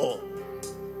 No.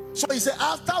 So he said,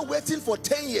 after waiting for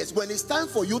 10 years, when it's time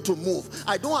for you to move,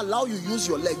 I don't allow you use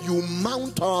your leg, you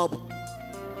mount up.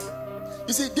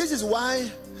 You see, this is why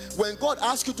when God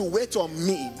asks you to wait on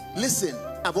me, listen,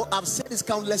 I've said this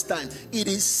countless times, it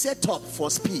is set up for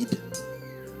speed.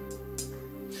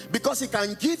 Because he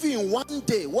can give you in one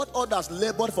day what others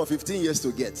labored for 15 years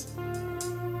to get.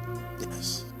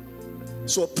 Yes.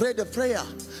 So pray the prayer.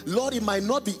 Lord, it might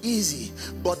not be easy,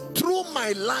 but through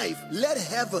my life, let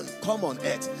heaven come on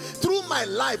earth. Through my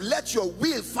life, let your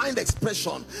will find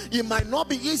expression. It might not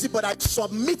be easy, but I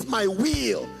submit my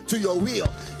will to your will.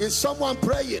 Is someone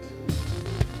praying?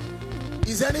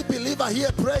 Is any believer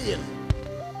here praying?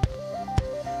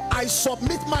 I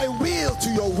submit my will to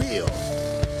your will.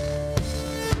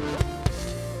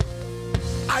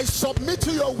 I submit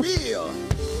to your will.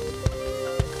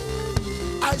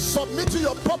 I submit to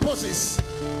your purposes.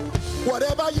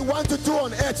 Whatever you want to do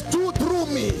on earth, do through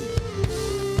me.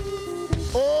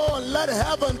 Oh, let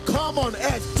heaven come on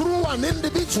earth through an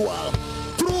individual,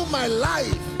 through my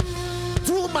life,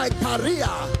 through my career,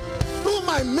 through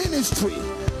my ministry,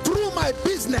 through my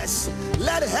business.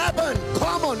 Let heaven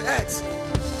come on earth.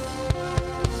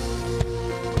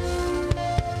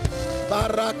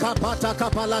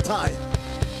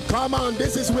 Come on,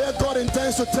 this is where God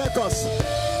intends to take us.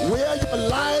 Where your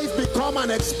life become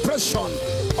an expression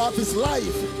of his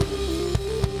life.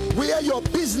 Where your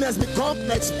business become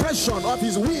an expression of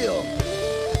his will.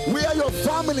 Where your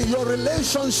family, your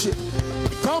relationship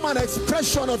become an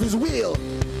expression of his will.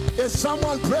 Is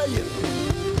someone praying?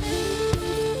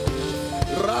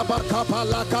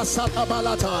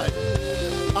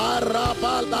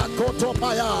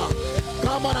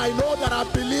 Come on, I know there are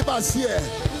believers here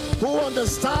who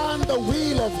understand the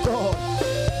will of God.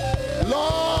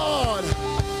 Lord,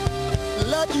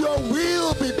 let your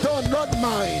will be done, not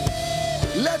mine.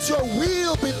 Let your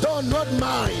will be done, not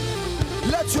mine.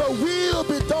 Let your will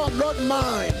be done, not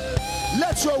mine.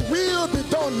 Let your will be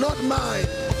done, not mine.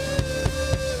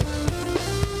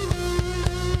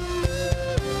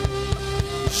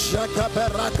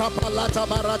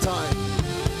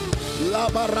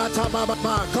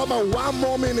 Come on, 1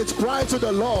 more minute. Cry to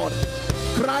the Lord.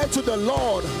 Cry to the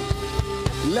Lord.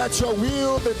 Let your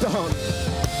will be done.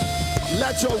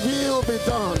 Let your will be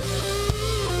done.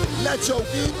 Let your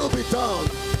will be done.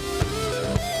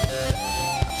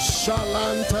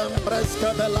 Shalantem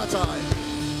breska belatai.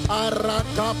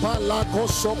 Arakapa la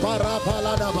koso para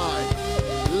paladabai.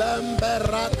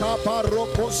 Lemberaka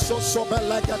paroko soso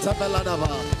belakata beladaba.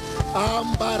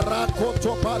 Ambarako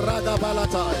to paraga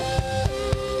balatai.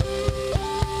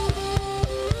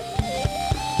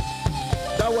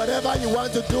 That whatever you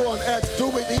want to do on earth, do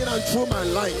it in and through my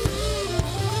life.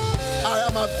 I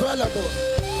am available.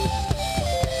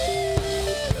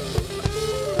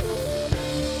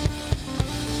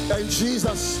 In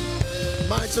Jesus'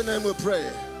 mighty name we pray.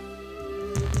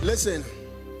 Listen,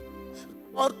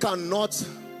 God cannot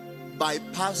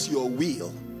bypass your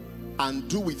will and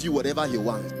do with you whatever he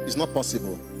wants. It's not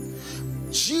possible.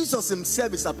 Jesus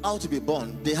himself is about to be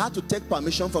born. They had to take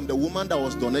permission from the woman that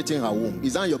was donating her womb.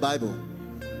 Is that in your Bible?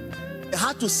 They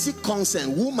had to seek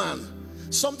consent. Woman,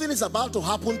 something is about to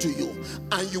happen to you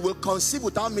and you will conceive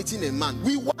without meeting a man.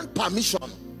 We want permission.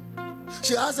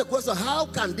 She asked the question, how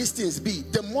can these things be?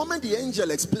 The moment the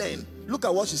angel explained, look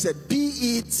at what she said, be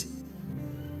it.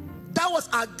 That was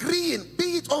agreeing,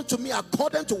 be it unto me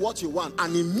according to what you want.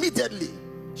 And immediately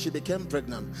she became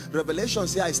pregnant. Revelation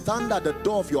says, I stand at the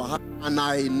door of your heart and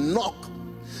I knock.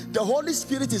 The Holy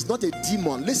Spirit is not a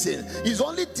demon. Listen, it's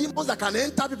only demons that can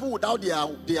enter people without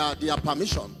their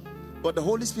permission. But the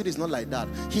Holy Spirit is not like that.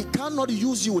 He cannot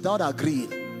use you without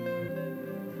agreeing.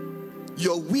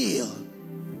 Your will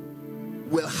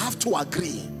have to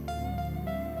agree.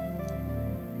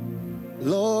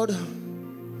 Lord,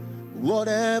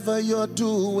 whatever you're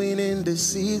doing in the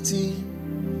city,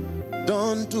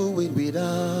 don't do it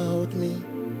without me.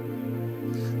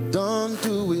 Don't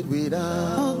do it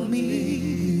without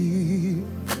me.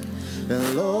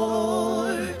 And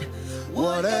Lord,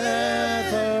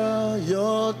 whatever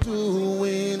you're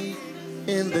doing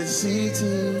in the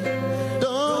city,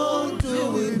 don't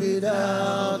do it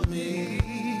without me.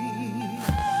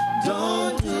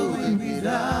 Don't do it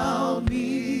without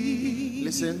me.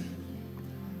 Listen,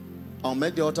 I'll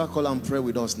make the altar call and pray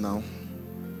with us now.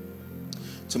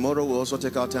 Tomorrow we'll also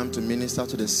take our time to minister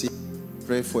to the sick,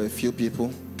 pray for a few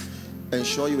people.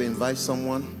 Ensure you invite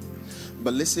someone.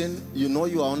 But listen, you know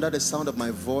you are under the sound of my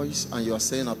voice and you are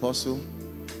saying, Apostle,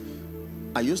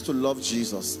 I used to love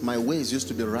Jesus. My ways used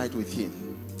to be right with him.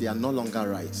 They are no longer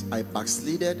right. I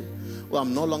backslided. Well,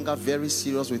 I'm no longer very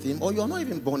serious with him. Or you're not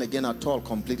even born again at all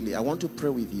completely. I want to pray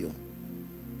with you.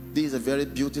 This is a very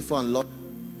beautiful and lovely.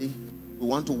 We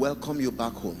want to welcome you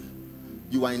back home.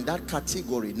 You are in that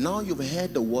category. Now you've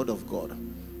heard the word of God.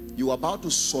 You are about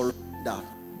to surrender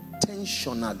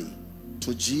intentionally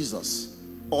to Jesus,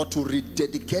 or to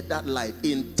rededicate that life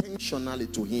intentionally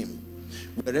to him.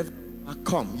 Wherever you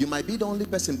come, you might be the only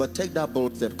person, but take that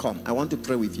bold step. Come, I want to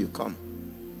pray with you. Come,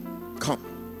 come.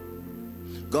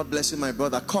 God bless you, my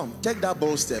brother. Come, take that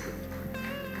bold step.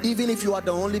 Even if you are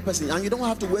the only person, and you don't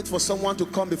have to wait for someone to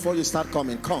come before you start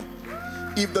coming. Come.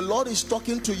 If the Lord is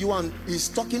talking to you and is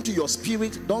talking to your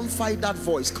spirit, don't fight that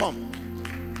voice. Come.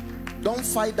 Don't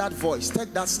fight that voice.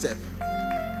 Take that step.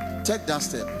 Take that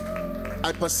step.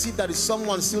 I perceive that is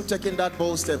someone still taking that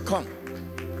bold step. Come.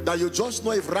 That you just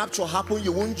know if rapture happens,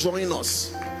 you won't join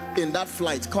us in that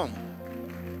flight. Come.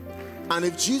 And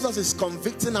if Jesus is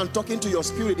convicting and talking to your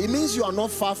spirit, it means you are not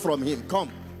far from him.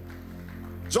 Come.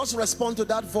 Just respond to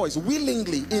that voice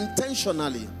willingly,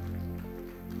 intentionally.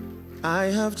 I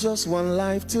have just one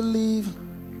life to live,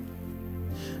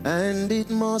 and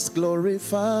it must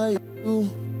glorify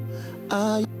you.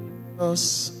 I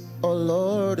us, O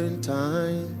Lord, in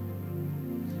time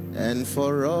and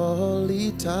for all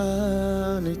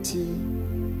eternity.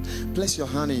 Place your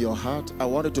hand in your heart. I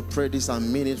wanted to pray this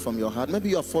and mean it from your heart. Maybe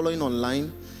you are following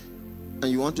online and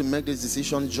you want to make this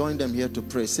decision. Join them here to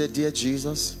pray. Say, dear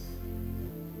Jesus,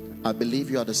 I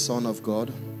believe you are the Son of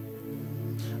God.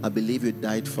 I believe you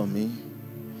died for me.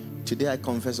 Today I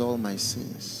confess all my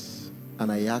sins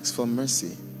and I ask for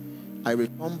mercy. I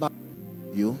return back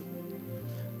to you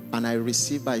and I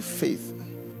receive by faith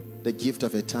the gift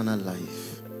of eternal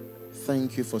life.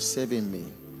 Thank you for saving me.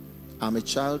 I'm a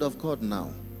child of God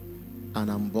now and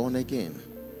I'm born again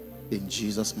in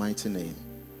Jesus' mighty name.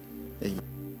 Amen.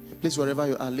 Please, wherever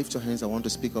you are, lift your hands. I want to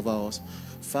speak over us.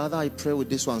 Father, I pray with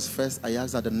this ones first. I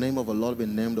ask that the name of the Lord be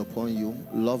named upon you.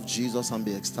 Love Jesus and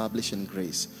be established in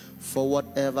grace. Forward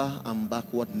ever and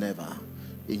backward never.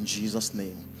 in Jesus'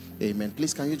 name. Amen.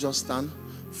 Please, can you just stand?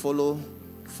 Follow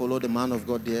the man of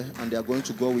God there, and they are going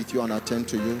to go with you and attend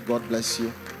to you. God bless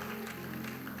you.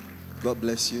 God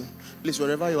bless you. Please,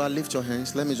 wherever you are, lift your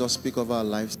hands. Let me just speak over our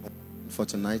lives for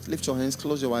tonight. Lift your hands,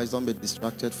 close your eyes, don't be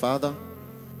distracted. Father,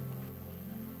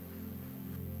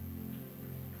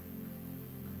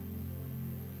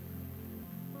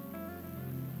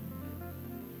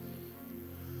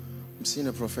 I'm seeing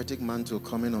a prophetic mantle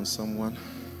coming on someone.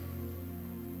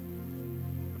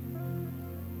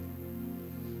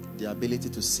 The ability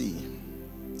to see.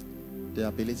 The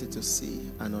ability to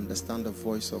see and understand the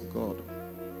voice of God.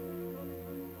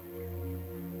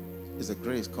 There's a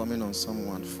grace coming on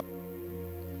someone.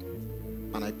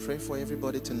 And I pray for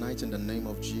everybody tonight in the name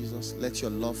of Jesus. Let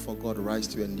your love for God rise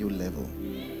to a new level.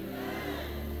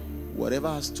 Whatever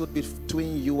has stood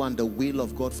between you and the will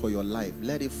of God for your life,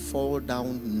 let it fall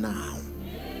down now.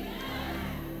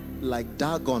 Like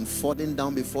Dagon falling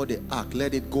down before the ark,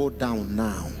 let it go down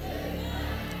now.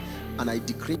 And I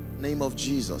decree in the name of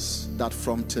Jesus that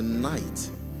from tonight,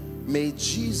 may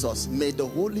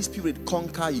the Holy Spirit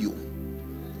conquer you.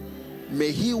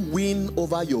 May he win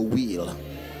over your will.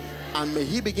 And may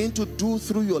he begin to do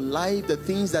through your life the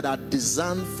things that are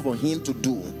designed for him to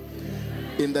do.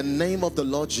 In the name of the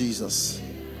Lord Jesus,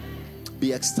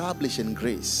 be established in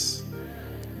grace.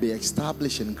 Be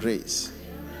established in grace.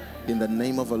 In the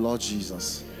name of the Lord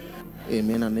Jesus.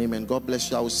 Amen and amen. God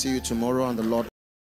bless you. I will see you tomorrow, and the Lord